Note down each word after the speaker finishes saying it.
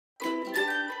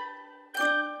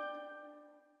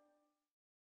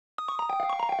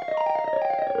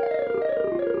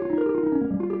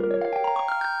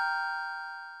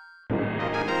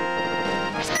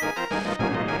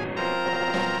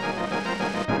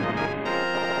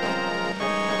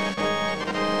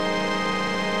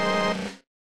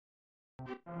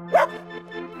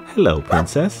Hello,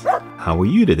 princess. How are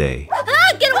you today?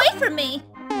 Ah, get away from me!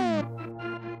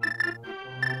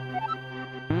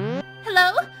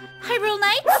 Hello? Hyrule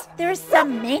Knights? There is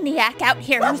some maniac out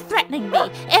here who's threatening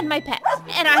me and my pets,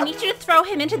 and I need you to throw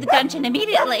him into the dungeon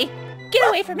immediately. Get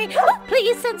away from me. Oh,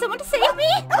 please send someone to save me.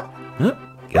 Huh?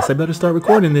 Guess I better start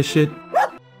recording this shit.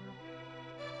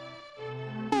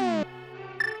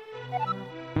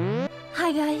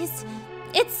 Hi guys,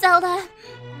 it's Zelda.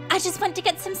 I just went to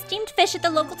get some steamed fish at the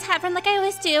local tavern like I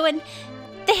always do, and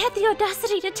they had the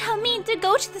audacity to tell me to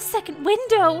go to the second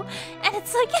window. And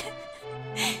it's like,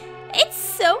 it's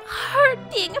so hard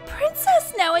being a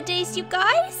princess nowadays, you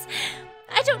guys.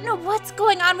 I don't know what's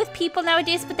going on with people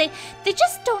nowadays, but they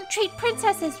just don't treat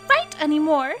princesses right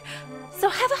anymore. So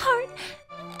have a heart,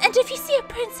 and if you see a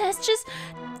princess,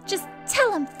 just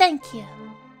tell them thank you.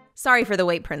 Sorry for the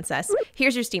wait, princess.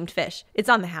 Here's your steamed fish. It's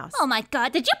on the house. Oh my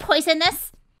god, did you poison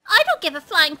this? I don't give a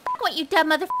flying f*** what you dumb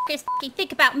motherfuckers f***ing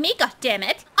think about me,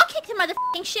 goddammit. I'll kick the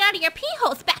motherfucking shit out of your pee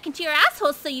holes back into your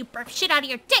assholes so you burp shit out of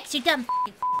your dicks, you dumb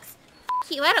f***ing f***s.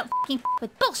 F*** you, I don't f***ing f***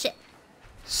 with bullshit.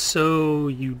 So,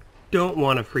 you don't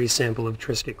want a free sample of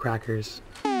Triscuit crackers?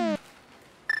 F***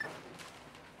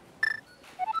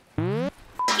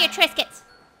 your Triscuits.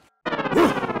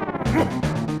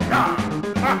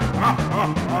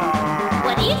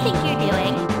 What do you think you're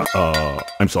doing?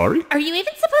 I'm sorry? Are you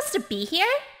even supposed to be here?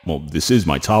 Well, this is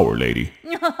my tower, lady.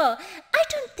 No, I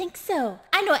don't think so.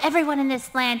 I know everyone in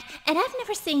this land, and I've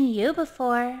never seen you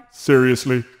before.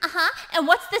 Seriously? Uh-huh, and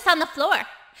what's this on the floor?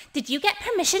 Did you get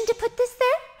permission to put this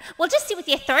there? We'll just see what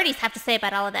the authorities have to say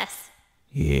about all of this.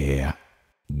 Yeah.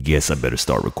 Guess I better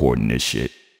start recording this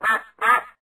shit.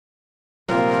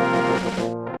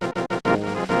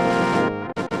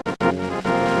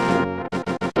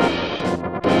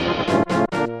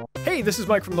 Hey, this is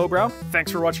Mike from Lowbrow.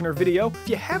 Thanks for watching our video. If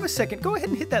you have a second, go ahead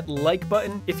and hit that like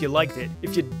button if you liked it.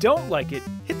 If you don't like it,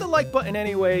 hit the like button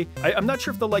anyway. I'm not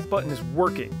sure if the like button is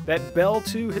working. That bell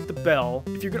too, hit the bell.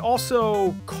 If you could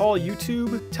also call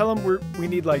YouTube, tell them we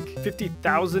need like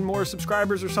 50,000 more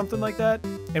subscribers or something like that,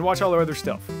 and watch all our other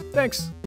stuff. Thanks.